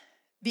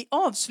Vi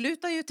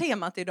avslutar ju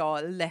temat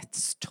idag,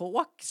 Let's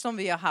Talk, som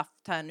vi har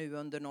haft här nu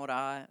under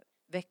några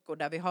veckor.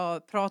 Där vi har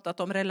pratat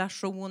om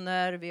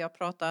relationer, vi har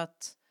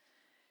pratat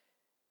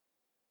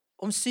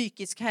om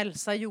psykisk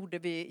hälsa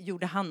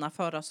gjorde Hanna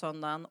förra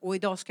söndagen. Och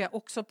idag ska jag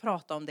också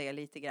prata om det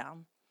lite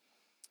grann.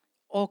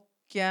 Och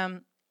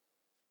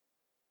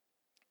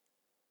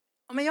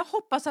men jag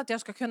hoppas att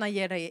jag ska kunna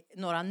ge dig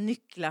några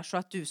nycklar så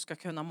att du ska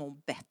kunna må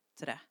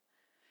bättre.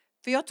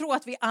 För jag tror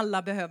att vi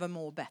alla behöver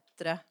må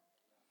bättre.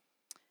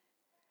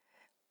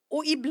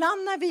 Och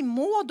ibland när vi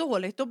mår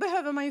dåligt, då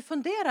behöver man ju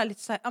fundera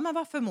lite så här, men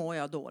varför mår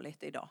jag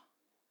dåligt idag?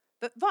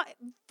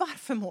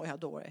 Varför mår jag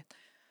dåligt?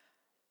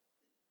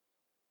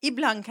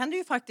 Ibland kan det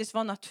ju faktiskt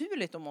vara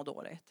naturligt att må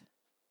dåligt.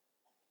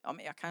 Ja,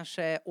 men jag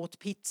kanske åt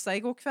pizza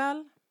igår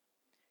kväll.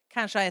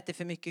 Kanske har ätit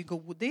för mycket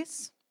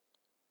godis.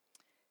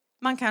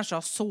 Man kanske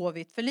har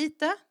sovit för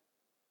lite.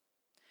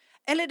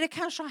 Eller det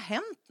kanske har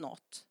hänt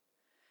något.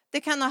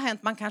 Det kan ha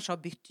hänt, man kanske har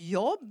bytt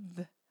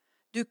jobb.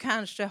 Du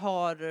kanske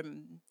har,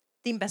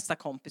 din bästa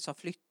kompis har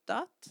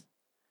flyttat.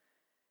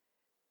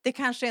 Det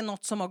kanske är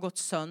något som har gått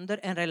sönder,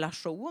 en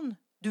relation.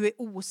 Du är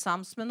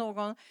osams med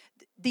någon.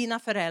 Dina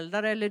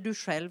föräldrar eller du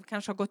själv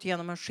kanske har gått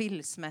igenom en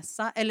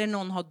skilsmässa. Eller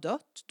någon har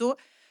dött.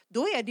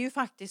 Då är det ju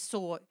faktiskt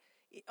så,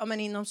 ja, men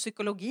inom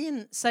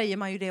psykologin säger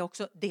man ju det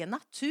också. Det är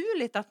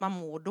naturligt att man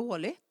mår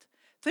dåligt.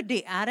 För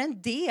det är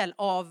en del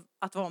av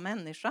att vara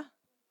människa.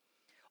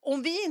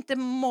 Om vi inte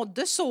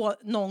mådde så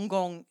någon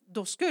gång,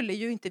 då skulle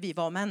ju inte vi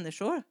vara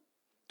människor.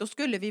 Då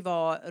skulle vi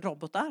vara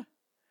robotar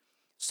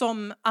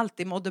som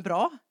alltid mådde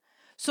bra.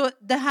 Så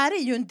det här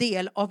är ju en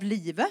del av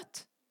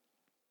livet.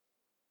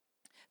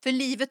 För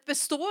livet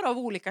består av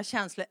olika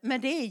känslor,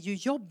 men det är ju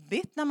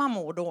jobbigt när man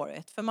mår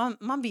dåligt. För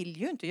man vill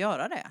ju inte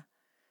göra det.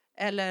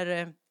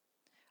 Eller,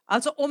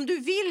 alltså om du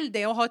vill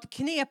det och har ett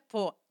knep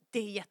på, det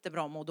är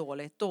jättebra att må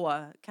dåligt,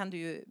 då kan du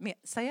ju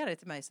säga det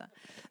till mig sen.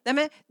 Nej,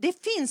 men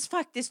det finns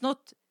faktiskt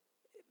något,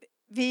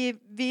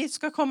 vi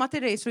ska komma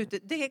till det i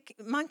slutet.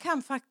 Man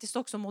kan faktiskt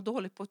också må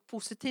dåligt på ett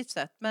positivt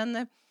sätt,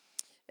 men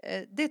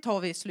det tar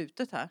vi i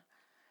slutet här.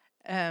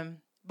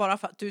 Bara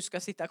för att du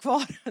ska sitta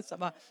kvar.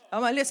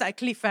 Man läser här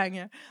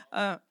cliffhanger.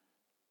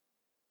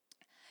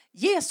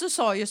 Jesus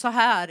sa ju så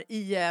här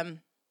i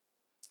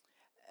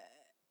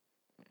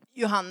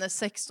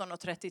Johannes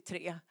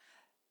 16:33.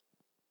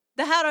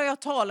 Det här har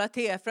jag talat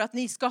till er för att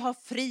ni ska ha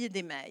frid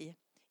i mig.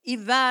 I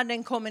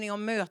världen kommer ni att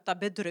möta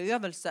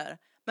bedrövelser.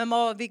 Men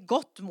var vid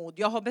gott mod,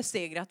 jag har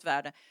besegrat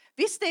världen.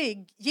 Visst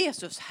är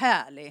Jesus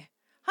härlig?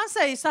 Han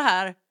säger så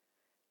här.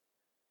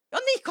 Ja,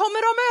 ni kommer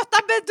att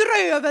möta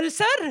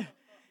bedrövelser.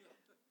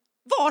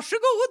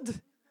 Varsågod.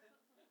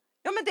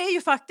 Ja, men det är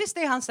ju faktiskt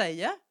det han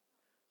säger.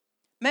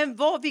 Men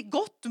var vid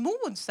gott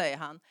mod, säger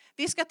han.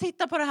 Vi ska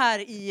titta på det här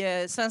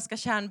i Svenska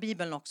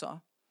kärnbibeln också.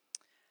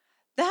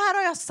 Det här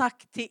har jag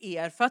sagt till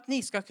er för att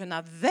ni ska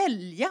kunna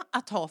välja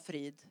att ha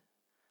frid.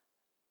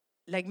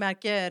 Lägg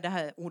märke det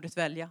här ordet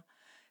välja.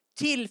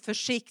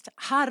 Tillförsikt,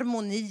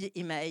 harmoni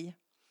i mig.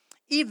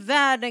 I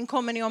världen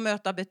kommer ni att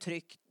möta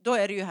betryck. Då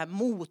är det ju här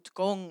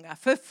motgångar,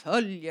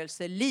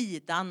 förföljelse,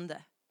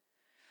 lidande.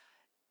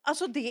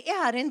 Alltså det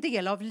är en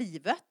del av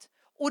livet.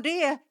 Och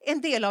det är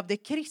en del av det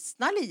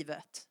kristna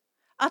livet.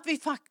 Att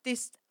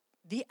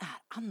vi är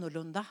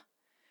annorlunda.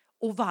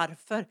 Och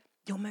varför?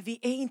 Jo, men vi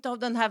är inte av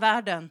den här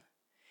världen.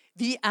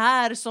 Vi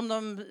är som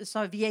de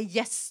sa, vi är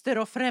gäster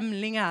och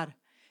främlingar.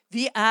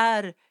 Vi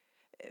är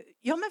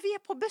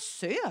på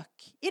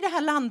besök i det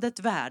här landet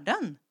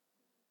världen.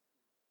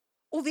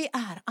 Och vi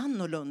är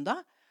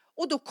annorlunda.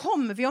 Och då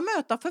kommer vi att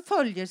möta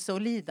förföljelse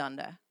och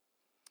lidande.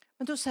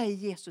 Men då säger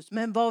Jesus,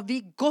 men var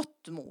vid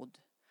gott mod.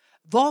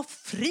 Var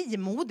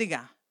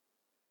frimodiga.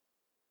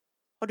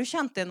 Har du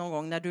känt det någon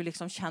gång när du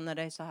liksom känner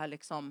dig så här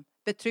liksom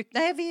betryckt?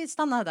 Nej, vi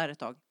stannar där ett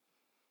tag.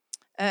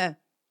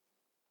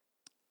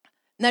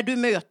 När du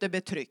möter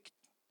betryckt.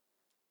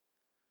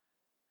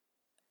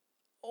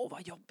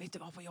 Vad jobbigt det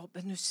var på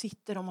jobbet. Nu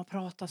sitter de och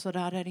pratar så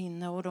där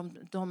inne. Och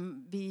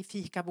de vid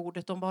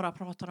fikabordet, de bara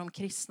pratar om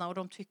kristna. Och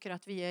de tycker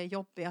att vi är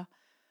jobbiga.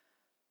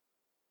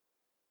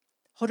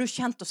 Har du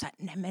känt och så här,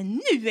 nej men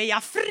nu är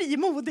jag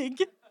frimodig.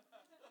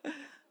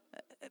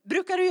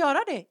 Brukar du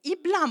göra det?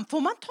 Ibland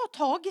får man ta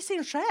tag i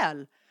sin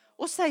själ.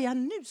 Och säga,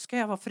 nu ska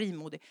jag vara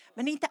frimodig.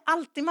 Men det är inte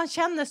alltid man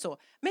känner så.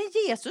 Men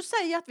Jesus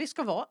säger att vi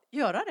ska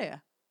göra det.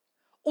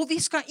 Och vi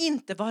ska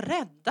inte vara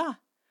rädda.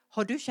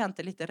 Har du känt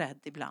dig lite rädd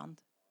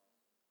ibland?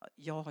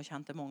 Jag har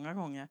känt det många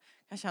gånger.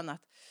 Jag känner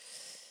att,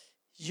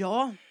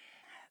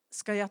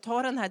 ska jag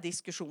ta den här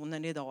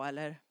diskussionen idag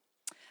eller?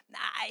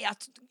 Nej,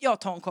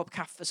 jag tar en kopp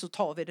kaffe så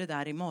tar vi det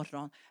där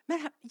imorgon.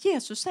 Men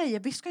Jesus säger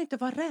vi ska inte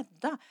vara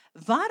rädda.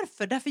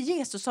 Varför? Därför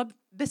Jesus har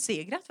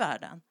besegrat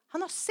världen.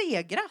 Han har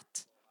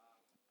segrat.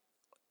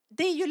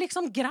 Det är ju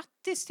liksom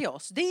grattis till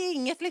oss. Det är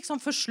inget liksom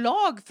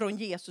förslag från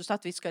Jesus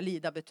att vi ska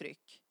lida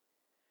betryck.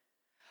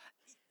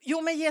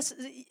 Jo, men Jesus,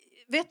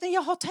 vet ni,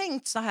 jag har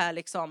tänkt så här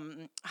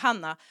liksom,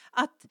 Hanna,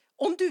 att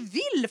om du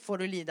vill får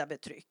du lida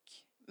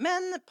betryck.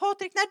 Men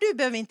Patrik, nej, du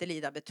behöver inte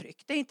lida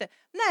betryck. Det är inte,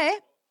 nej.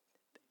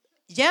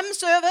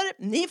 Jäms över,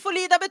 ni får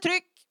lida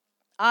betryck.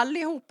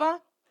 Allihopa.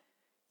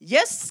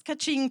 Yes,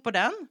 kaching på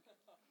den.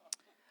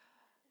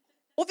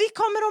 Och vi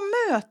kommer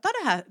att möta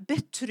det här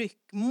betryck,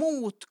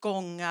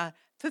 motgångar,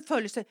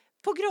 förföljelse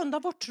på grund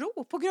av vår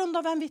tro, på grund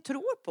av vem vi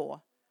tror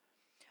på.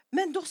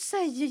 Men då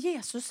säger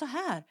Jesus så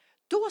här,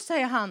 då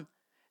säger han,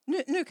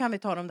 nu kan vi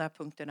ta de där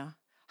punkterna.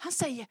 Han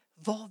säger,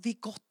 var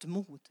vid gott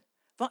mod.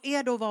 Vad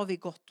är då var vid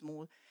gott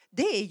mod?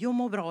 Det är ju att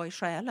må bra i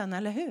själen,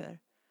 eller hur?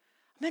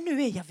 Men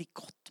nu är jag vid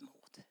gott mod.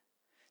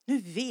 Nu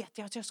vet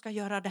jag att jag ska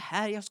göra det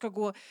här. Jag ska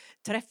gå och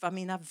träffa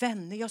mina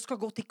vänner. Jag ska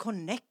gå till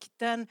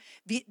connecten.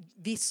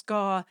 Vi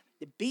ska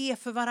be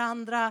för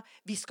varandra.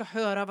 Vi ska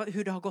höra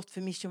hur det har gått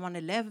för Mission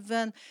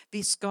 111.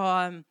 Vi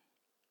ska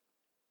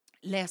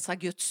läsa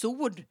Guds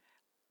ord.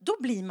 Då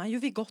blir man ju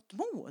vid gott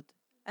mod.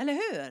 Eller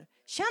hur?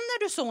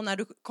 Känner du så när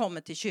du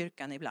kommer till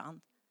kyrkan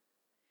ibland?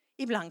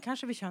 Ibland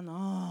kanske vi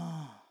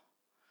känner,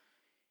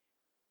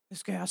 nu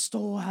ska jag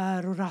stå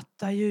här och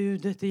ratta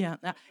ljudet igen.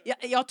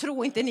 Jag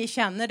tror inte ni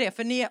känner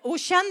det. Och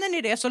känner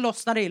ni det så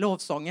lossnar det i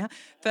lovsången.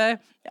 För,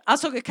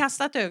 alltså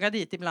kasta ett öga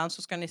dit ibland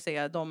så ska ni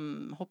se.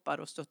 De hoppar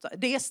och studsar.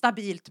 Det är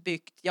stabilt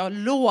byggt. Jag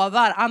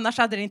lovar. Annars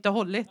hade det inte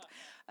hållit.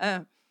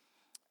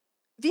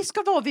 Vi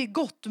ska vara vid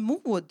gott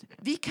mod.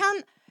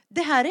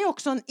 Det här är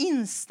också en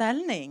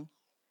inställning.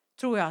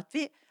 Tror jag. Att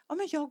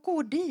men jag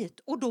går dit.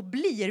 Och då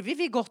blir vi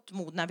vid gott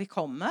mod när vi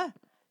kommer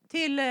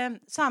till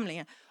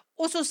samlingen.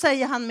 Och så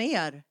säger han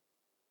mer.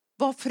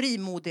 Var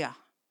frimodiga.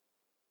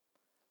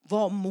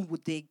 Var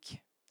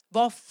modig.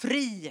 Var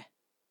fri.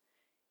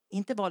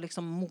 Inte var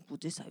liksom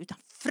modig utan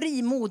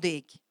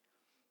frimodig.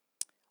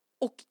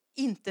 Och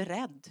inte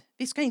rädd.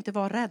 Vi ska inte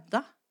vara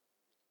rädda.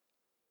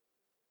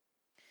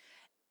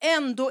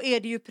 Ändå är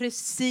det ju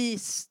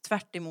precis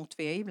tvärt emot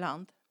vi är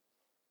ibland.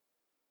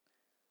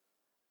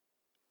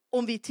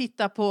 Om vi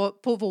tittar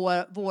på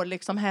vår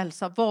liksom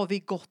hälsa. Var vi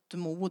gott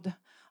mod.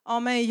 Ja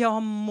men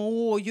jag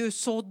mår ju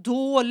så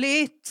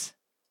dåligt.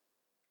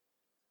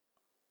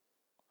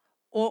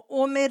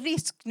 Och med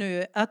risk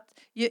nu att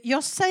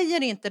jag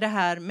säger inte det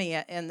här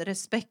med en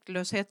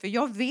respektlöshet. För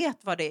jag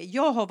vet vad det är.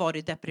 Jag har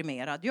varit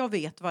deprimerad. Jag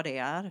vet vad det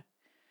är.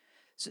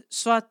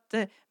 Så att,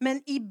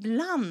 men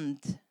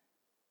ibland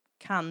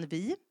kan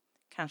vi,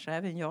 kanske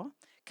även jag,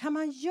 kan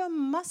man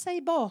gömma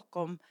sig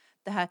bakom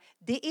det här.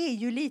 Det är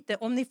ju lite,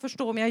 om ni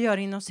förstår om jag gör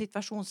inom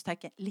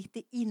situationstecken,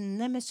 lite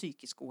inne med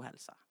psykisk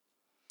ohälsa.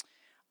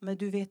 Men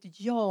du vet,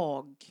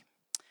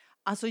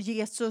 alltså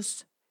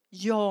Jesus,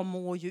 jag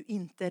mår ju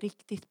inte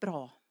riktigt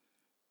bra.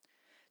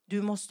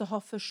 Du måste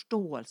ha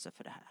förståelse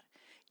för det här.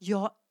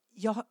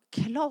 Jag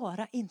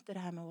klarar inte det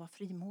här med att vara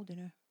frimodig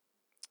nu.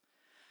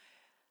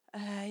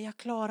 Jag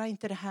klarar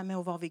inte det här med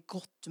att vara vid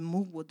gott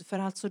mod. För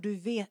alltså du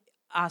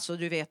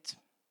vet.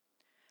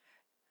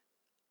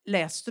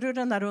 Läste du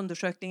den där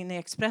undersökningen i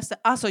Expressen?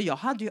 Alltså jag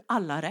hade ju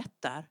alla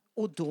rätt där.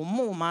 Och då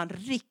mår man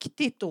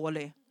riktigt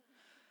dåligt.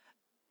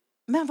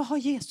 Men vad har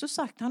Jesus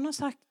sagt? Han har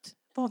sagt,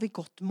 var vid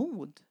gott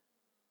mod.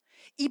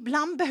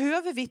 Ibland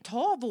behöver vi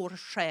ta vår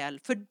själ.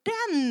 För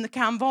den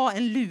kan vara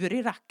en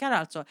lurig rackare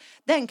alltså.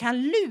 Den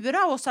kan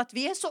lura oss att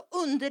vi är så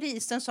under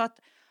isen så att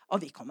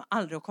vi kommer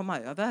aldrig att komma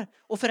över.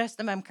 Och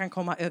förresten, vem kan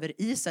komma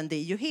över isen? Det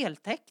är ju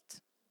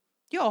heltäckt.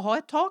 Jag har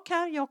ett tak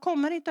här, jag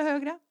kommer inte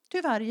högre.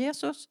 Tyvärr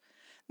Jesus.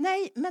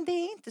 Nej, men det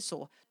är inte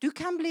så. Du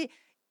kan bli,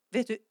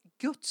 vet du,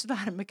 Guds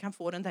värme kan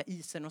få den där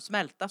isen att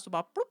smälta. Så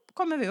bara plopp,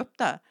 kommer vi upp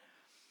där.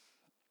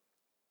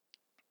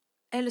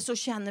 Eller så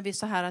känner vi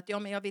så här att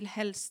men jag vill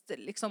helst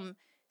liksom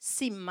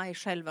simma i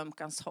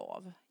självömkans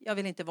hav. Jag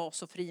vill inte vara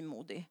så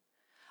frimodig.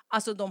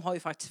 Alltså de har ju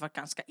faktiskt varit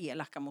ganska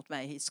elaka mot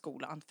mig i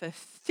skolan. För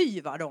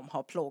fy vad de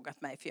har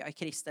plågat mig för jag är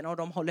kristen. Och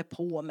de håller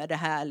på med det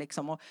här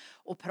liksom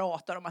och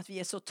pratar om att vi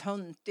är så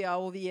töntiga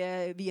och vi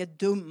är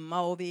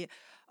dumma. Och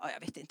jag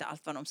vet inte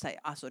allt vad de säger.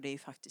 Alltså det är ju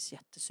faktiskt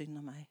jättesynd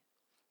om mig.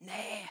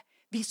 Nej,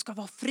 vi ska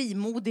vara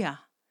frimodiga.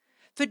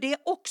 För det är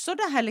också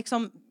det här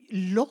liksom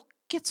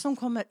locket som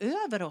kommer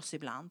över oss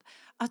ibland.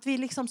 Att vi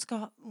liksom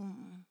ska...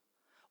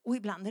 Och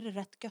ibland är det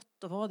rätt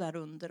gött att vara där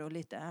under och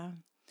lite...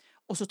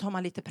 Och så tar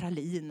man lite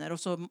praliner och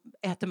så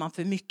äter man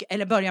för mycket.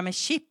 Eller börjar med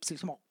chips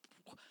liksom.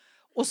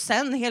 Och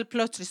sen helt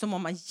plötsligt så mår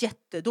man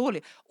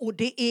jättedåligt. Och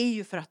det är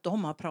ju för att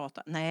de har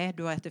pratat. Nej,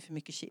 du har ätit för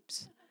mycket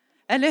chips.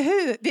 Eller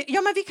hur?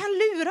 Ja, men vi kan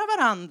lura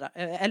varandra.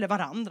 Eller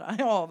varandra.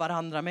 Ja,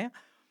 varandra med.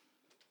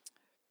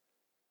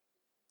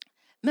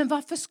 Men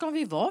varför ska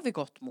vi vara vid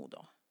gott mod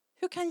då?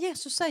 Hur kan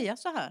Jesus säga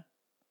så här?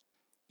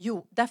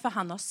 Jo, därför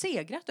han har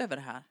segrat över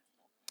det här.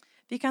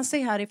 Vi kan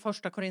se här i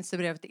första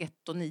Korinthierbrevet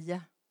 1 och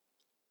 9.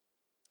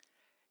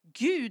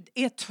 Gud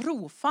är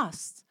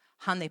trofast.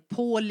 Han är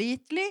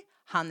pålitlig.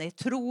 Han är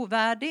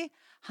trovärdig.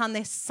 Han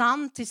är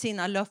sann till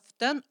sina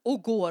löften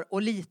och går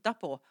att lita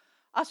på.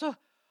 Alltså,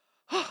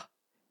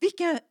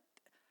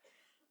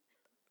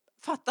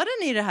 fattade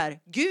ni det här?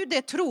 Gud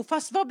är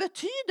trofast. Vad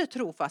betyder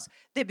trofast?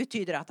 Det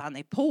betyder att han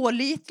är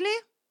pålitlig.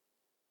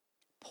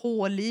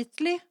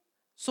 Pålitlig.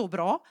 Så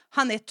bra.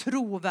 Han är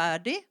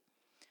trovärdig.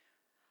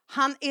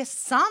 Han är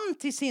sann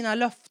till sina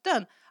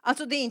löften.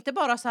 Alltså det är inte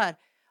bara så här.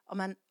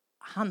 Men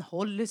han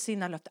håller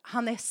sina löften.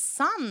 Han är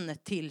sann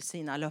till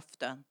sina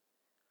löften.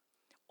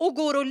 Och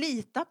går att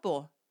lita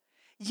på.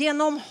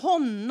 Genom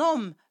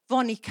honom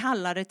var ni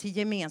kallade till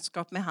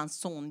gemenskap med hans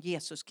son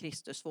Jesus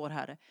Kristus, vår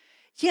Herre.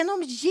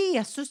 Genom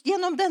Jesus,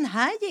 genom den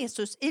här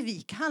Jesus är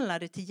vi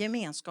kallade till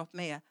gemenskap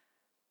med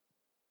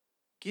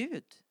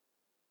Gud.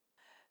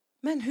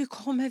 Men hur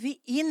kommer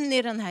vi in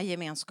i den här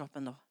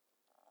gemenskapen då?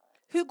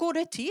 Hur går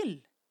det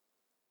till?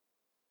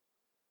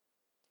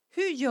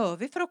 Hur gör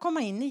vi för att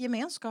komma in i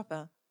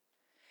gemenskapen?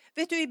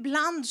 Vet du,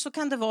 ibland så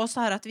kan det vara så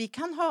här att vi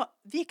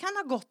kan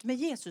ha gått med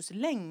Jesus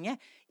länge.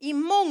 I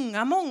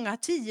många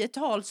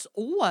tiotals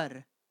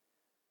år.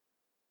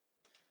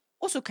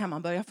 Och så kan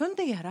man börja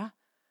fundera.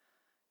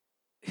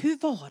 Hur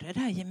var det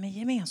där med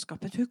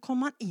gemenskapen? Hur kom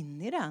man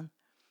in i den?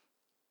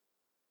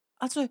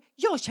 Alltså,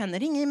 jag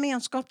känner ingen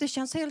gemenskap. Det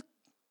känns helt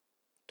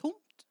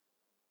tomt.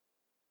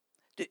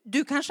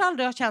 Du kanske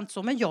aldrig har känt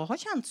så, men jag har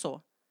känt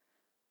så.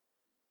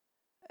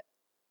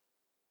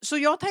 Så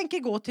jag tänker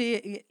gå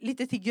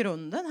lite till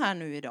grunden här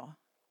nu idag.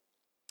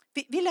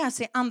 Vi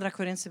läser i andra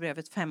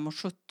Korinthierbrevet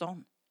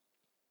 5:17.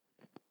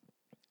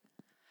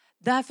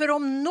 Därför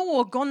om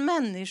någon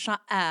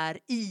människa är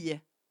i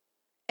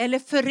eller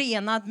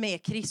förenad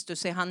med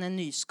Kristus är han en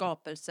ny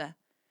skapelse.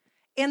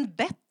 En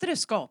bättre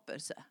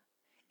skapelse.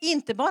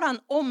 Inte bara en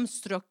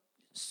omstruktion.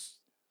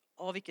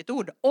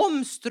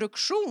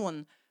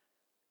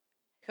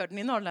 Hörde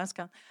ni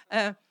norrländskan?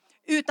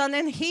 Utan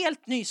en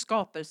helt ny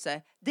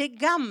skapelse. Det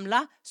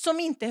gamla som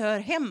inte hör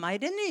hemma i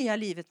det nya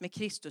livet med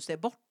Kristus är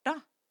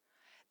borta.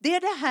 Det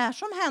är det här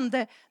som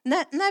händer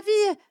när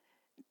vi...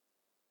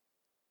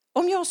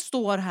 Om jag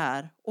står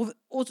här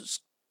och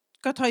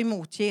ska ta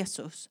emot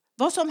Jesus.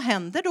 Vad som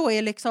händer då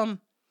är liksom...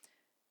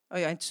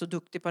 Jag är inte så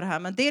duktig på det här,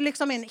 men det är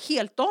liksom en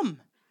helt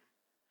om.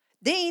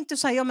 Det är inte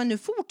så här, ja men nu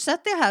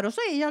fortsätter jag här och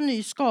så är jag en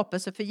ny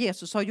skapelse för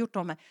Jesus har gjort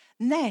om mig.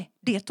 Nej,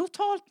 det är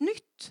totalt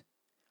nytt.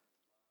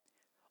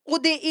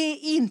 Och det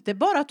är inte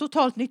bara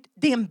totalt nytt,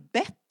 det är en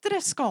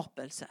bättre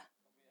skapelse.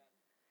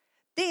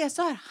 Det är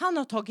så här, han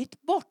har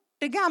tagit bort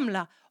det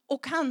gamla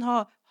och han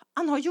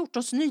har gjort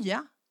oss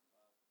nya.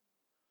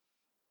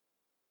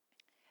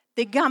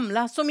 Det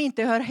gamla som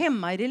inte hör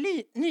hemma i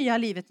det nya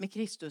livet med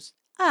Kristus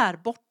är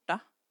borta.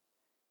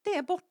 Det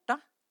är borta.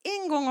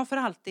 En gång och för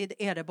alltid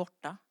är det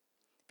borta.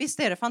 Visst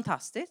är det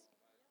fantastiskt?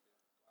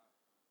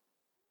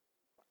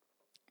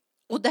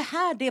 Och det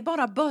är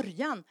bara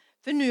början.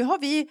 För nu har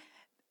vi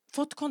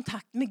fått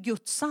kontakt med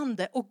Guds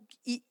ande. Och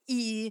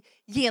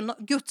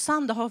Guds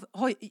ande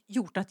har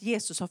gjort att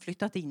Jesus har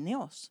flyttat in i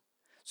oss.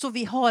 Så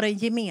vi har en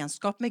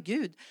gemenskap med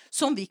Gud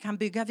som vi kan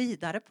bygga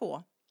vidare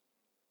på.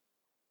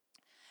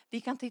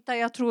 Vi kan titta,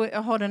 jag tror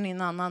jag har den i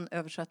en annan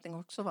översättning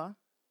också, va?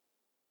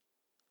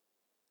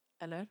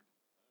 Eller?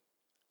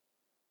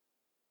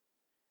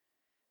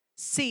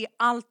 Se,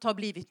 allt har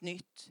blivit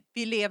nytt.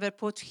 Vi lever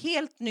på ett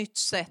helt nytt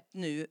sätt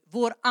nu.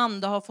 Vår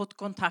ande har fått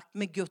kontakt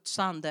med Guds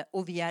ande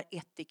och vi är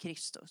ett i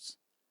Kristus.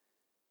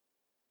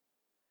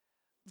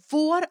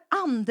 Vår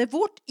ande,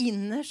 vårt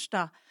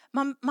innersta.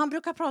 Man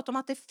brukar prata om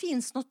att det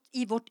finns något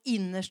i vårt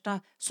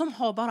innersta som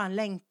har bara en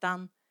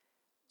längtan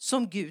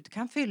som Gud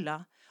kan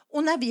fylla.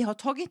 Och när vi har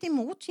tagit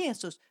emot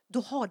Jesus,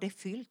 då har det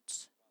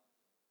fyllts.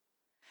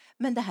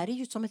 Men det här är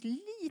ju som ett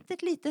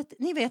litet,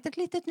 ni vet ett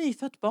litet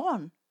nyfött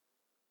barn.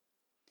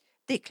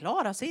 Det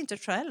klarar sig inte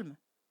själv.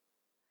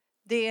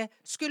 Det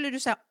skulle du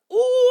säga,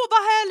 åh vad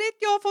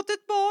härligt, jag har fått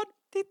ett barn.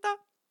 Titta,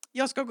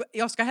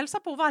 jag ska hälsa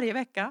på varje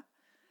vecka.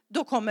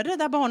 Då kommer det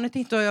där barnet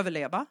inte att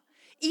överleva.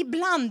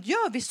 Ibland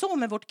gör vi så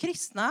med vårt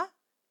kristna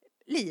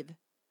liv.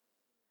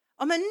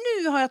 Ja, men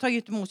nu har jag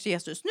tagit emot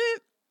Jesus.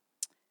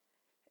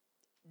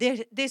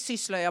 Det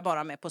sysslar jag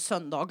bara med på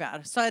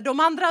söndagar. Så de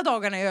andra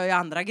dagarna gör jag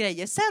andra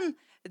grejer. Sen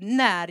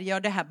när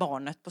jag det här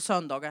barnet på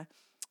söndagar.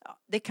 Ja,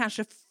 det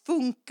kanske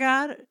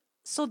funkar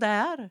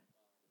sådär.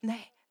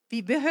 Nej,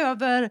 vi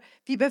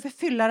behöver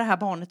fylla det här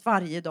barnet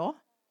varje dag.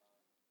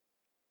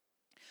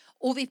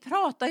 Och vi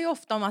pratar ju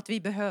ofta om att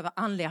vi behöver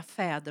andliga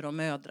fäder och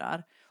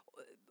mödrar.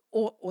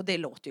 Och det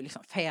låter ju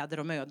liksom fäder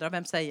och mödrar.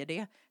 Vem säger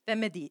det?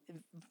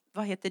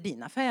 Vad heter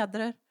dina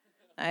fäder?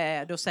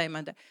 Då säger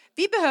man det.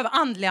 Vi behöver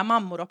andliga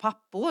mammor och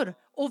pappor.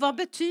 Och vad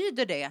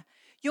betyder det?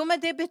 Jo, men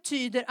det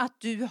betyder att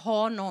du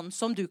har någon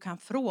som du kan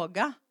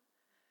fråga.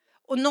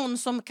 Och någon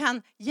som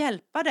kan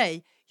hjälpa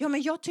dig. Ja,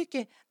 men jag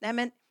tycker, nej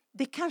men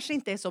det kanske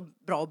inte är så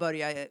bra att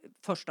börja i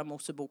första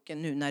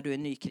Moseboken nu när du är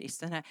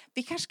nykristen här.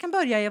 Vi kanske kan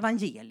börja i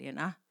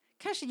evangelierna.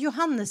 Kanske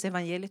Johannes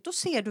evangeliet. Då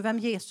ser du vem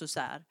Jesus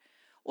är.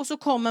 Och så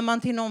kommer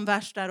man till någon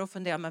vers där och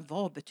funderar, men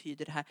vad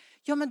betyder det här?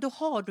 Ja, men då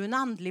har du en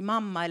andlig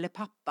mamma eller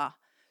pappa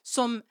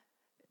som,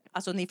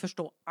 alltså ni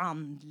förstår,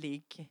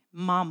 andlig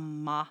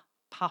mamma,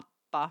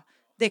 pappa.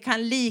 Det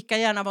kan lika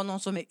gärna vara någon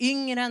som är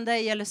yngre än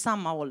dig eller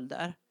samma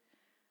ålder.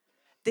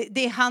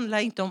 Det handlar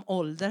inte om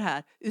ålder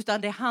här,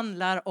 utan det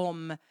handlar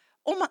om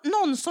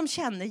någon som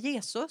känner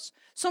Jesus.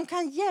 Som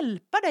kan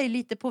hjälpa dig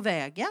lite på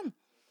vägen.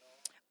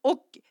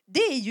 Och det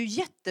är ju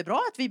jättebra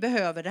att vi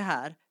behöver det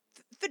här.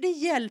 För det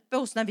hjälper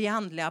oss när vi är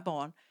andliga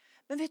barn.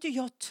 Men vet du,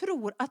 jag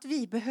tror att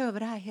vi behöver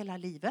det här hela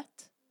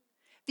livet.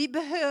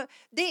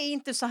 Det är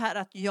inte så här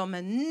att, ja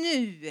men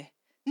nu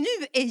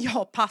Nu är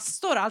jag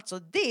pastor, alltså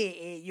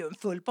det är ju en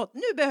full pott.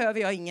 Nu behöver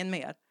jag ingen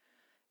mer.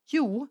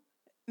 Jo,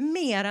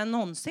 mer än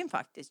någonsin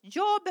faktiskt.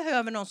 Jag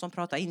behöver någon som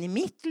pratar in i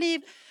mitt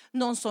liv.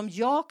 Någon som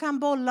jag kan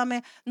bolla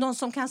med. Någon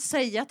som kan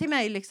säga till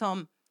mig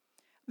liksom,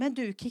 men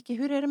du Kiki,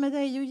 hur är det med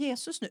dig och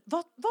Jesus nu?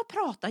 Vad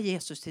pratar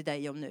Jesus till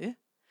dig om nu?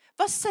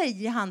 Vad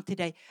säger han till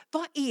dig?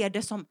 Vad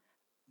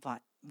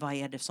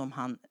är det som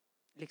han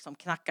liksom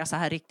knackar så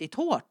här riktigt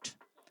hårt?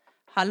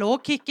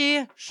 Hallå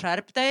Kiki,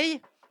 skärp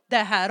dig. Det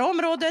här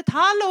området,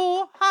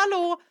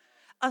 hallå.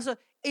 Alltså,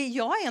 är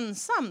jag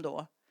ensam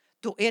då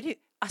är det,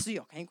 alltså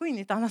jag kan ju gå in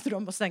i ett annat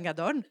rum och stänga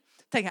dörren.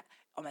 Tänka,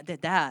 ja men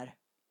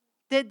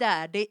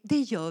det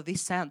gör vi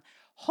sen.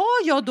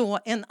 Har jag då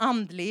en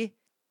andlig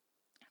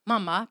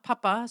mamma,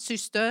 pappa,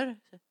 syster,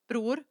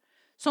 bror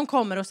som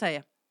kommer och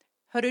säger,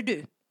 hörru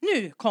du,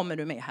 nu kommer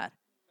du med här.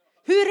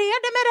 Hur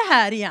är det med det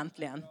här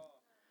egentligen?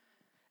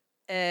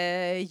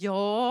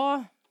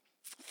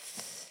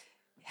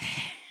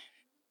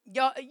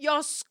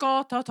 Jag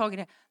ska ta tag i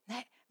det.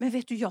 Nej, men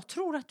vet du, jag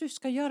tror att du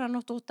ska göra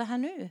något åt det här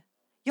nu.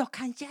 Jag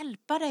kan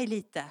hjälpa dig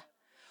lite.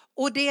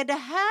 Och det är det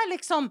här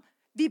liksom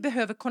vi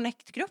behöver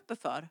connect-grupper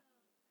för.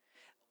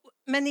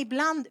 Men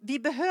ibland, vi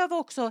behöver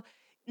också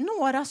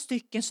några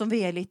stycken som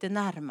vi är lite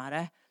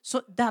närmare.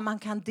 Så där man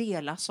kan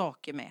dela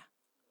saker med.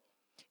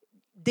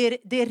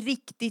 Det är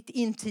riktigt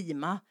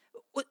intima.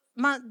 Och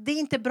det är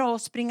inte bra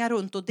att springa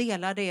runt och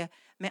dela det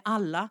med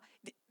alla.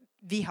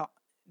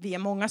 Vi är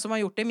många som har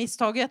gjort det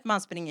misstaget.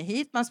 Man springer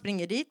hit, man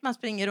springer dit, man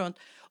springer runt.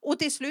 Och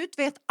till slut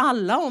vet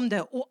alla om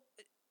det. Och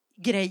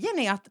grejen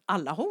är att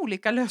alla har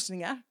olika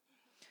lösningar.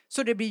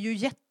 Så det blir ju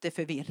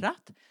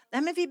jätteförvirrat.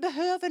 Nej, men vi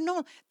behöver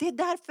någon. Det är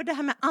därför det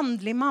här med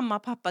andlig mamma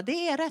och pappa,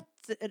 det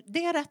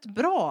är rätt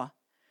bra.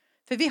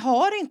 För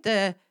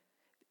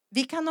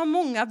vi kan ha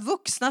många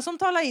vuxna som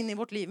talar in i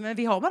vårt liv, men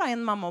vi har bara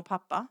en mamma och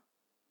pappa.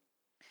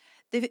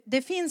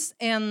 Det finns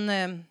en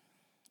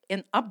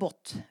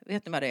abbot,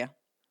 vet ni vad det är?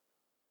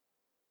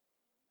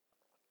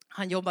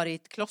 Han jobbar i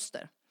ett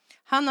kloster.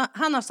 Han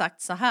har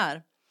sagt så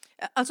här.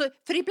 Alltså,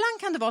 för ibland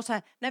kan det vara så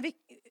här,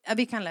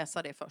 vi kan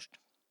läsa det först.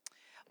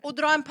 Och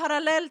dra en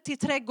parallell till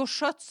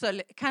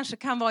trädgårdsskötsel kanske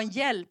kan vara en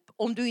hjälp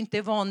om du inte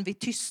är van vid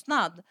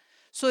tystnad.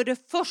 Så är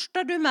det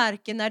första du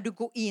märker när du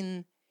går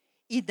in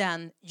i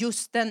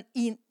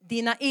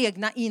dina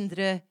egna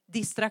inre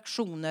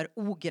distraktioner,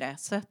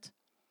 ogräset.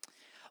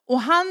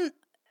 Och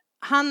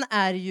han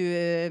är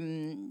ju,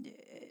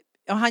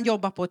 han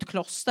jobbar på ett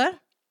kloster.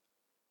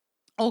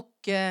 Och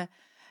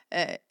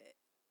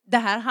det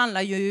här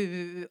handlar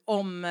ju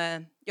om,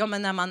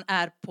 men när man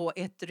är på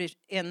ett retreat.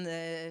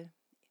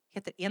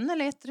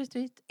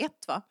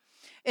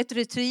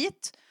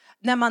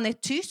 När man är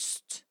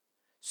tyst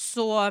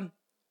så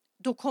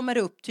då kommer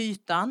det upp till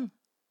ytan.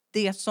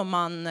 Det som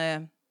man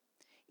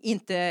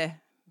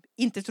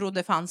inte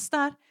trodde fanns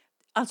där.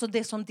 Alltså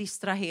det som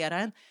distraherar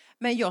en.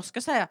 Men jag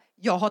ska säga,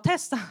 jag har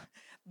testat.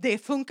 Det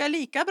funkar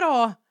lika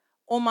bra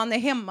om man är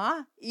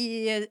hemma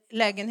i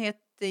lägenhet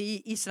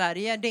i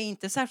Sverige. Det är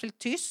inte särskilt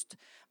tyst.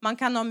 Man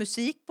kan ha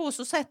musik på,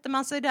 så sätter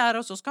man sig där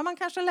och så ska man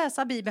kanske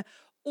läsa Bibeln.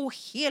 Och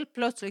helt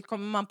plötsligt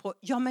kommer man på,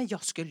 men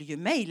jag skulle ju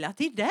mejla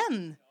till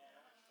den.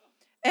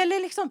 Eller,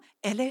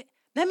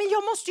 nej men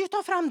jag måste ju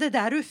ta fram det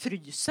där ur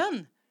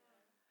frysen.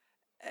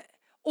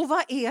 Och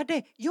vad är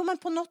det? Jo, men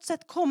på något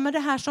sätt kommer det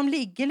här som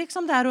ligger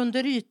liksom där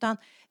under ytan.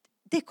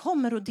 Det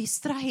kommer att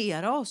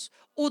distrahera oss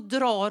och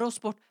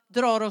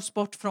drar oss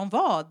bort från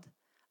vad?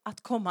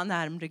 Att komma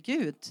närmare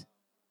Gud.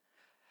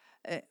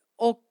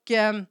 Och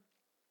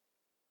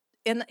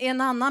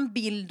en annan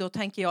bild då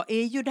tänker jag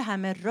är ju det här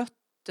med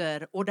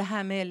rötter och det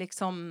här med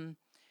liksom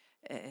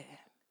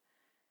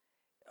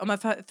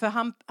för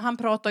han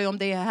pratar ju om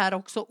det här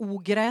också,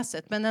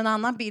 ogräset, men en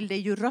annan bild är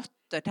ju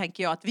rötter,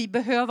 tänker jag, att vi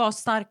behöver ha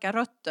starka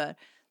rötter.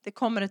 Det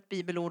kommer ett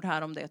bibelord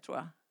här om det, tror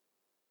jag.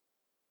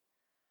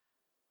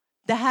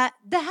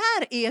 Det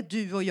här är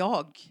du och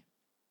jag.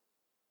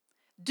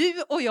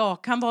 Du och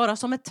jag kan vara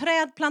som ett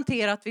träd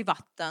planterat vid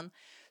vatten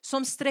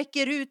som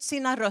sträcker ut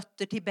sina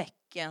rötter till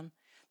bäcken.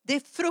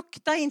 Det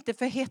fruktar inte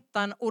för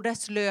hettan och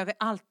dess löv är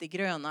alltid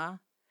gröna.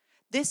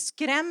 Det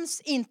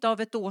skräms inte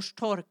av ett års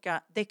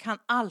torka, det kan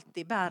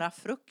alltid bära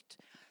frukt.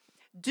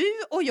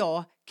 Du och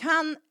jag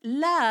kan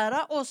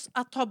lära oss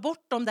att ta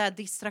bort de där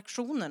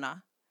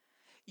distraktionerna.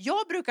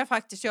 Jag brukar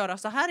faktiskt göra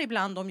så här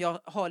ibland om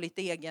jag har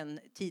lite egen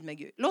tid med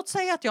Gud. Låt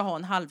säga att jag har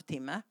en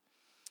halvtimme.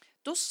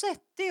 Då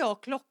sätter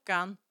jag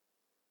klockan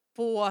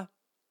på,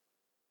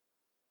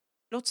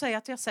 låt säga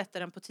att jag sätter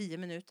den på 10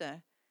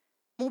 minuter.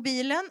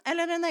 Mobilen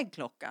eller en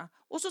äggklocka.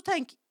 Och så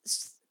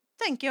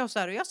tänker jag så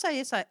här, och jag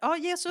säger så här, ja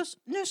Jesus,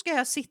 nu ska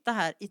jag sitta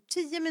här i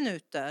 10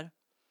 minuter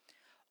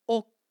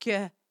och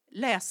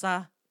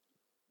läsa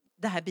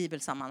det här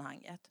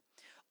bibelsammanhanget.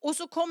 Och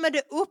så kommer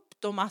det upp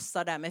då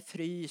massa där med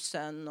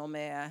frysen och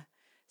med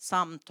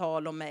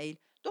samtal och mejl.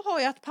 Då har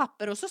jag ett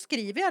papper och så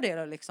skriver jag det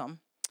då liksom.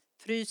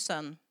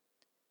 Frysen.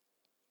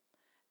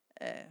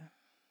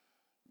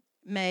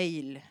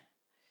 Mejl.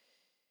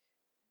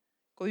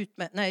 Gå ut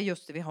med, nej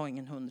just det, vi har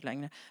ingen hund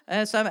längre.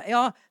 Så,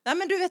 ja, nej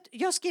men du vet,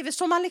 jag skriver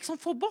så man liksom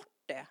får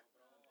bort det.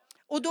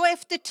 Och då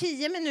efter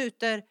 10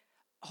 minuter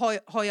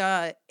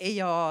är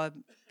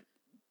jag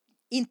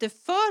inte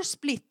för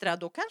splittrad.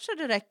 Då kanske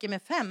det räcker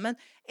med 5. Men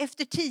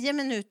efter 10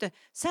 minuter,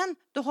 sen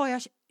då har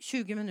jag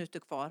 20 minuter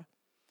kvar.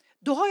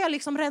 Då har jag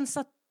liksom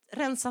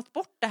rensat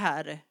bort det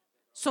här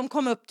som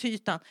kom upp till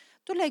ytan.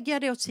 Då lägger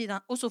jag det åt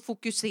sidan och så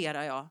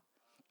fokuserar jag.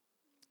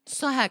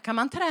 Så här kan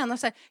man träna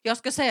sig. Jag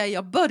ska säga,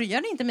 jag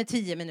började inte med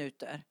 10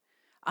 minuter.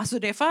 Alltså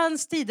det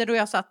fanns tider då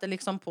jag satte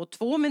liksom på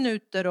 2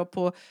 minuter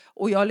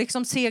och jag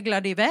liksom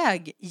seglade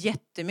iväg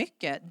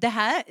jättemycket. Det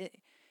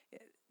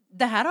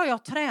här har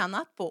jag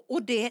tränat på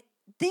och det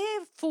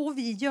får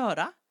vi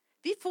göra.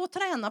 Vi får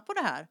träna på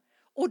det här.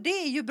 Och det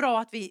är ju bra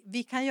att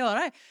vi kan göra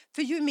det.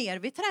 För ju mer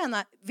vi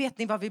tränar, vet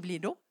ni vad vi blir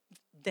då?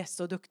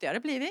 Desto duktigare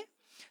blir vi.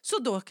 Så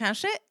då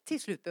kanske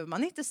till slut behöver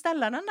man inte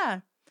ställa den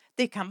där.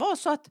 Det kan vara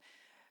så att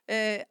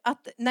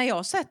när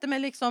jag sätter mig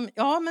liksom,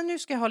 ja men nu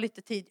ska jag ha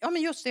lite tid. Ja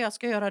men just det, jag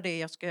ska göra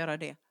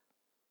det.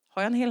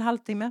 Har jag en hel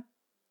halvtimme?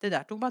 Det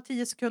där tog bara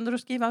 10 sekunder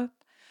att skriva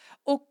upp.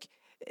 Och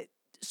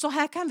så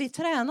här kan vi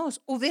träna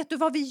oss. Och vet du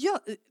vad vi gör?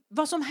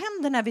 Vad som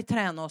händer när vi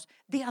tränar oss?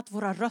 Det är att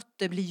våra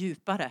rötter blir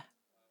djupare.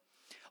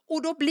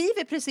 Och då blir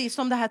vi precis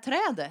som det här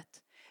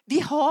trädet.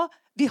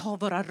 Vi har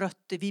våra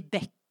rötter vid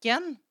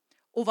bäcken.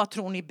 Och vad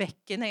tror ni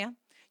bäcken är?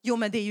 Jo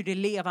men det är ju det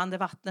levande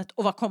vattnet.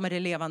 Och var kommer det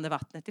levande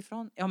vattnet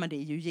ifrån? Ja men det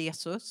är ju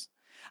Jesus.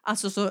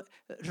 Alltså så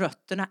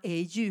rötterna är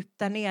djupt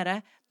där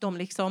nere. De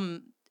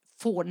liksom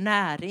får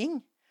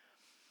näring.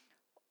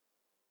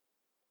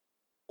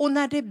 Och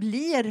när det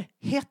blir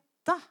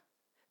hetta.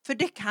 För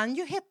det kan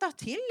ju hetta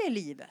till i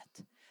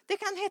livet. Det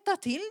kan hetta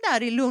till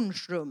där i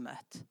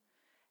lunchrummet.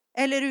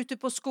 Eller ute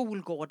på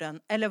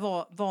skolgården. Eller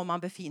var man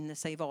befinner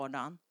sig i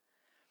vardagen.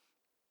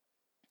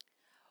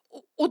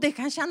 Och det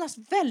kan kännas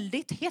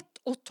väldigt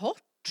hett och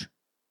torrt.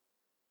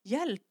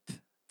 Hjälp,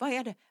 vad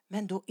är det?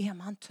 Men då är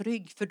man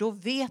trygg. För då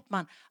vet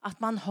man att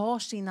man har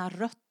sina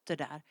rötter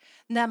där.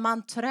 När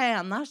man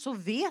tränar så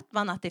vet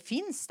man att det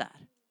finns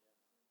där.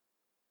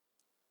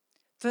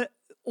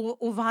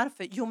 Och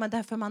varför? Jo men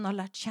därför man har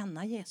lärt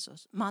känna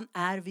Jesus. Man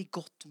är vid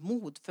gott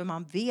mod för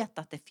man vet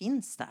att det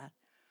finns där.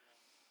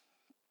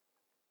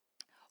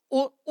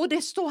 Och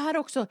det står här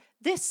också,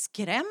 det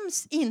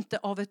skräms inte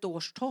av ett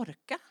års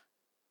torka.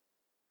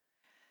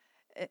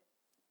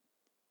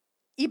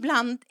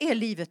 Ibland är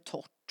livet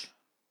torrt.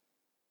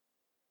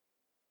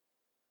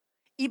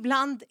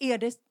 Ibland är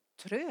det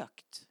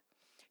trögt.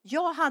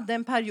 Jag hade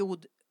en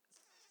period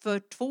för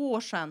 2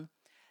 år sedan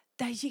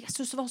där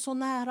Jesus var så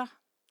nära.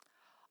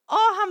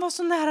 Han var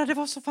så nära, det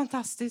var så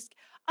fantastiskt.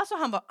 Alltså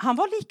han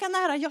var lika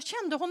nära, jag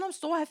kände honom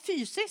stå här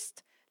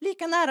fysiskt.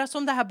 Lika nära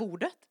som det här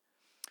bordet.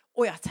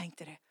 Och jag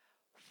tänkte det,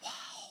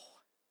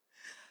 wow.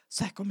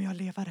 Så här kommer jag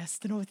leva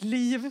resten av ett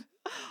liv.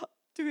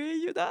 Du är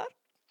ju där.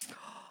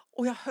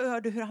 Och jag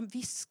hörde hur han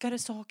viskade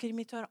saker i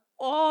mitt öra.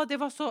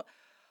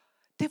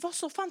 Det var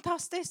så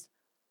fantastiskt.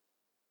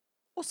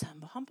 Och sen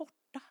var han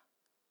borta.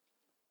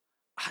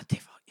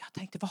 Jag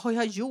tänkte, vad har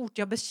jag gjort?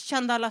 Jag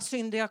bekände alla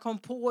synder jag kom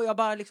på. Jag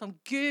bara liksom,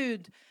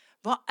 Gud,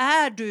 vad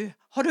är du?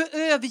 Har du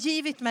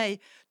övergivit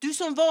mig? Du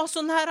som var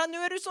så nära, nu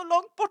är du så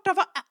långt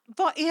borta.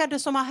 Vad är det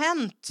som har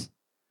hänt?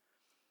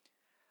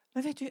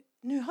 Men vet du,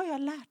 nu har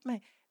jag lärt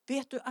mig.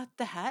 Vet du att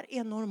det här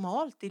är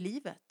normalt i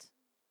livet?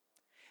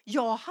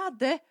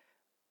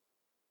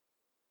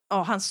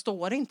 Han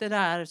står inte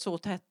där så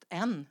tätt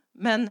än.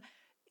 Men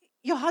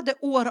jag hade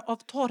år av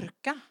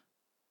torka.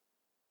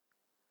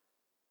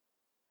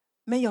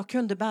 Men jag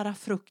kunde bära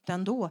frukt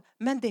ändå.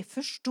 Men det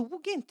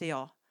förstod inte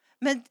jag.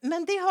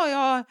 Men det har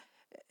jag...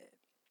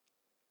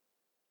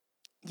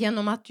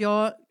 Genom att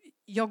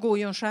jag går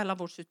ju en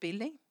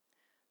själavårdsutbildning.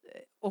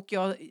 Och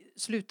jag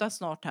slutar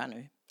snart här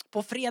nu.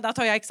 På fredag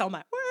tar jag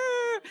examen.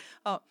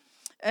 Ja.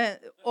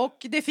 Och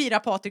det firar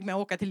Patrik med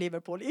att åka till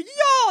Liverpool.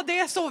 Ja, det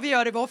är så vi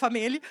gör i vår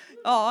familj.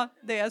 Ja,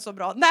 det är så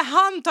bra. När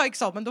han tar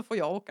examen, då får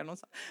jag åka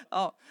någonstans.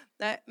 Ja,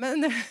 nej,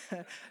 men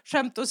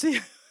skämt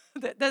åsido.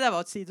 Det där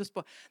var ett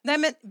sidospår. Nej,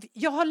 men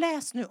jag har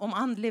läst nu om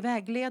andlig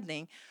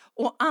vägledning.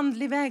 Och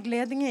andlig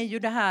vägledning är ju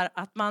det här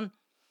att men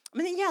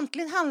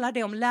egentligen handlar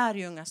det om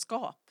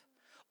lärjungaskap.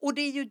 Och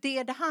det är ju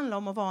det handlar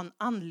om att vara en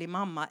andlig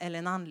mamma eller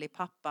en andlig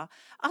pappa.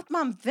 Att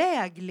man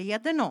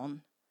vägleder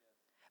någon.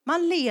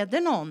 Man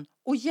leder någon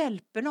och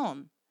hjälper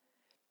någon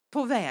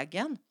på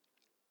vägen.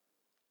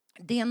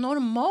 Det är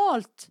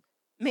normalt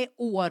med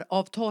år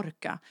av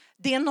torka.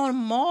 Det är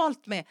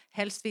normalt med,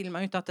 helst vill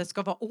man ju inte att det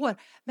ska vara år.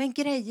 Men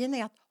grejen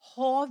är att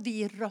har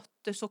vi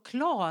rötter så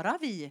klarar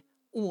vi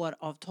år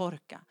av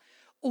torka.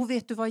 Och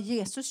vet du vad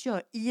Jesus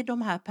gör i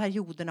de här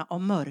perioderna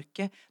av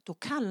mörker? Då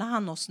kallar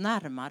han oss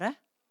närmare.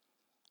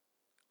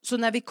 Så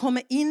när vi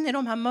kommer in i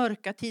de här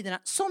mörka tiderna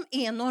som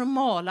är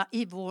normala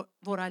i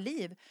våra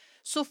liv.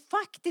 Så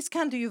faktiskt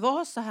kan det ju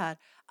vara så här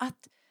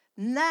att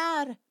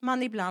när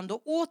man ibland,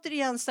 och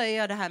återigen säger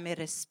jag det här med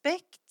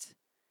respekt.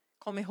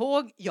 Kom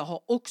ihåg, jag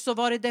har också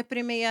varit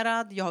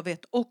deprimerad. Jag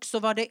vet också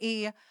vad det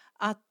är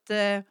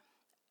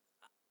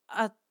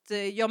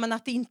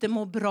att inte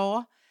må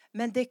bra.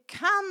 Men det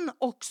kan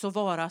också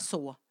vara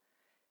så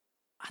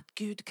att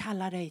Gud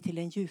kallar dig till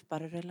en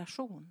djupare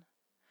relation.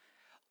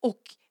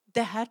 Och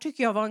det här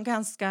tycker jag var en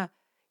ganska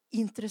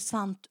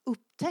intressant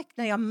upptäckt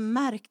när jag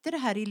märkte det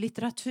här i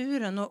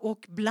litteraturen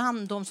och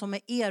bland de som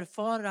är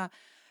erfarna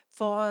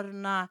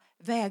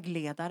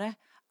vägledare,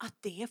 att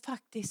det är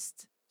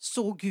faktiskt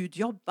så Gud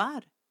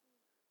jobbar.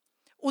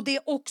 Och det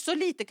är också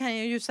lite, kan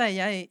jag ju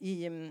säga,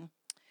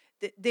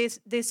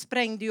 det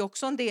sprängde ju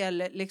också en del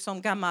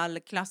liksom gammal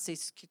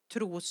klassisk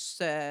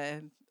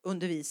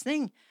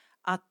trosundervisning,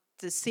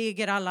 att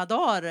seger alla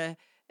dagar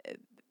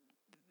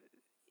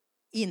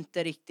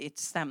inte riktigt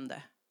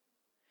stämde.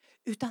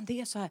 Utan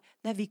det är så här,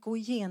 när vi går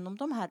igenom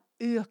de här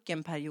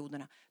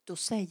ökenperioderna, då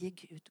säger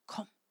Gud,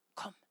 kom.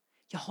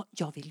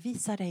 Jag vill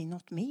visa dig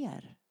något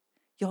mer.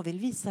 Jag vill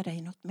visa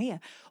dig något mer.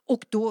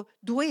 Och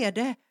då är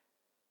det,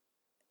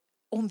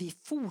 om vi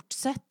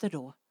fortsätter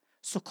då,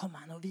 så kommer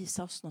han att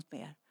visa oss något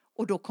mer.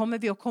 Och då kommer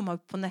vi att komma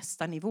upp på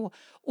nästa nivå.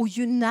 Och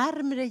ju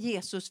närmare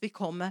Jesus vi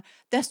kommer,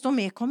 desto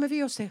mer kommer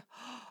vi att se,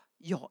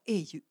 jag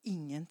är ju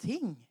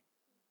ingenting.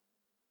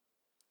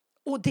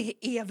 Och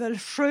det är väl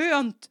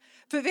skönt.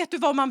 För vet du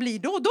vad man blir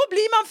då? Då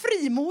blir man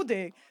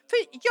frimodig. För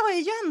jag är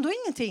ju ändå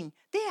ingenting.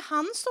 Det är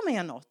han som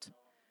är något.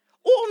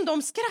 Och om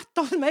de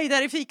skrattar åt mig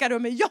där i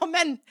fikarummet, ja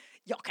men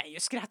jag kan ju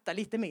skratta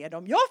lite med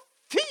dem. Ja,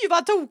 fy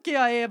vad tokig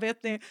jag är,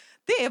 vet ni.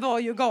 Det var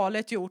ju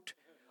galet gjort.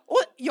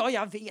 Och ja,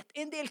 jag vet,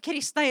 en del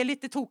kristna är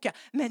lite tokiga.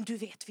 Men du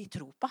vet, vi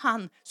tror på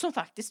han som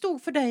faktiskt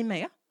stod för dig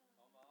med.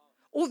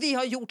 Och vi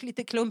har gjort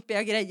lite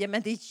klumpiga grejer,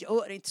 men det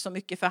gör inte så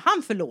mycket, för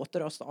han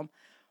förlåter oss dem.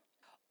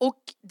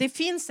 Och det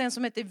finns en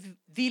som heter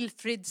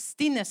Wilfrid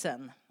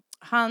Stinnesen.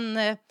 Han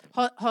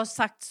har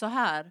sagt så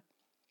här: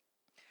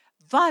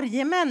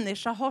 varje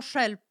människa har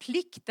själv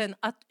plikten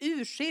att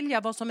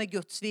urskilja vad som är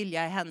Guds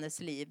vilja i hennes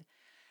liv.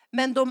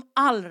 Men de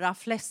allra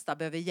flesta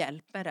behöver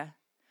hjälp med det.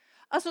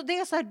 Alltså det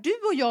är så här, du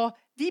och jag,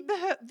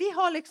 vi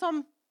har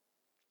liksom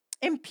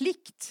en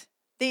plikt.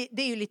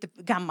 Det är ju lite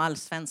gammal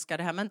svenska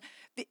det här, men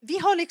vi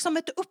har liksom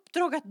ett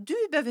uppdrag att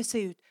du behöver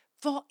se ut.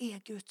 Vad är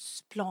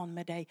Guds plan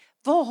med dig?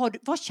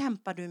 Vad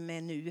kämpar du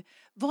med nu?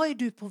 Vad är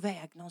du på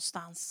väg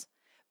någonstans?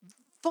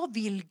 Vad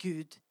vill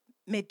Gud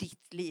med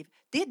ditt liv?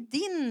 Det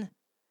är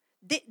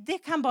det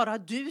kan bara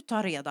du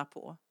ta reda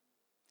på.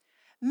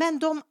 Men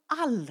de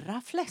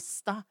allra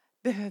flesta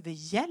behöver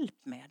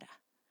hjälp med det.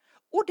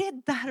 Och det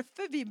är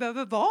därför vi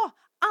behöver vara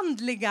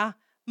andliga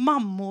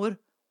mammor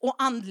och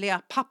andliga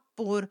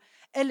pappor,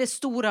 eller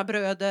stora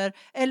bröder,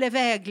 eller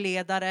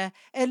vägledare,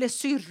 eller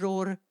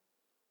syrror.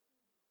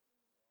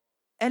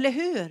 Eller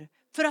hur?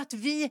 För att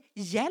vi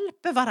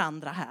hjälper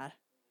varandra här.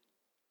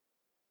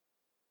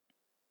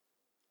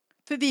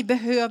 För vi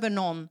behöver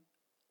någon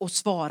att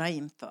svara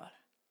inför.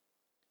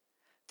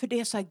 För det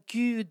är så här,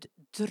 Gud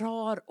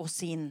drar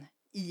oss in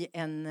i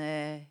en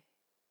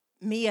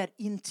mer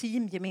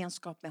intim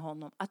gemenskap med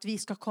honom. Att vi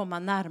ska komma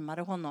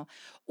närmare honom.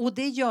 Och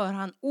det gör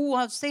han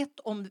oavsett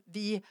om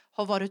vi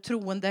har varit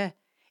troende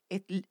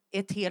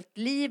ett helt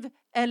liv.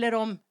 Eller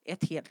om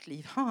ett helt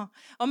liv. Ja,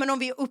 men om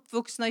vi är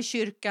uppvuxna i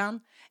kyrkan.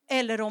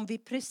 Eller om vi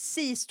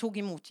precis tog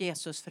emot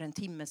Jesus för en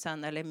timme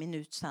sedan eller en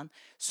minut sedan.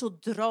 Så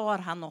drar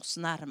han oss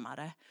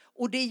närmare.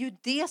 Och det är ju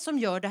det som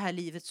gör det här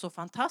livet så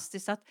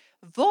fantastiskt. Att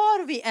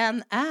var vi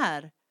än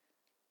är,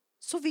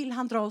 så vill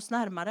han dra oss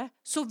närmare.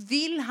 Så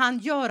vill han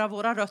göra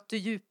våra rötter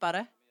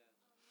djupare.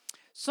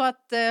 Så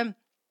att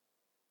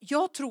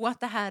jag tror att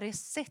det här är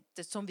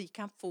sättet som vi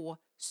kan få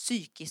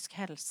psykisk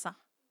hälsa.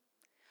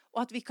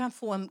 Och att vi kan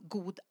få en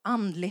god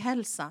andlig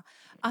hälsa.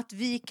 Att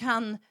vi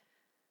kan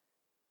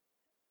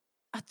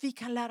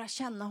lära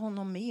känna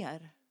honom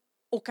mer.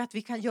 Och att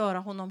vi kan göra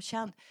honom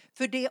känd.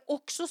 För det är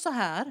också så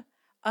här,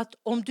 att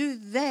om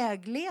du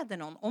vägleder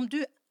någon,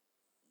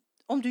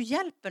 om du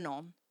hjälper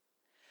någon,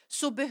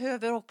 så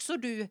behöver också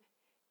du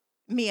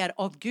mer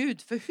av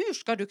Gud. För hur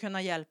ska du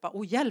kunna hjälpa?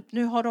 Och hjälp,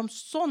 nu har de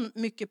så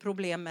mycket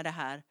problem med det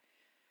här.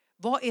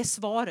 Vad är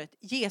svaret?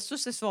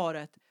 Jesus är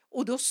svaret.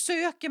 Och då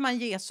söker man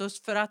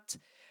Jesus för att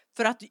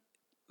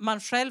man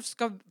själv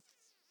ska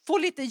få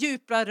lite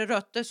djupare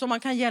rötter, så man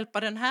kan hjälpa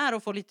den här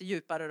och få lite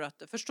djupare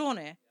rötter. Förstår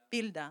ni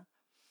bilden?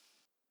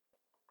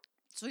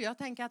 Så jag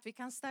tänker att vi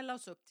kan ställa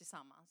oss upp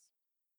tillsammans.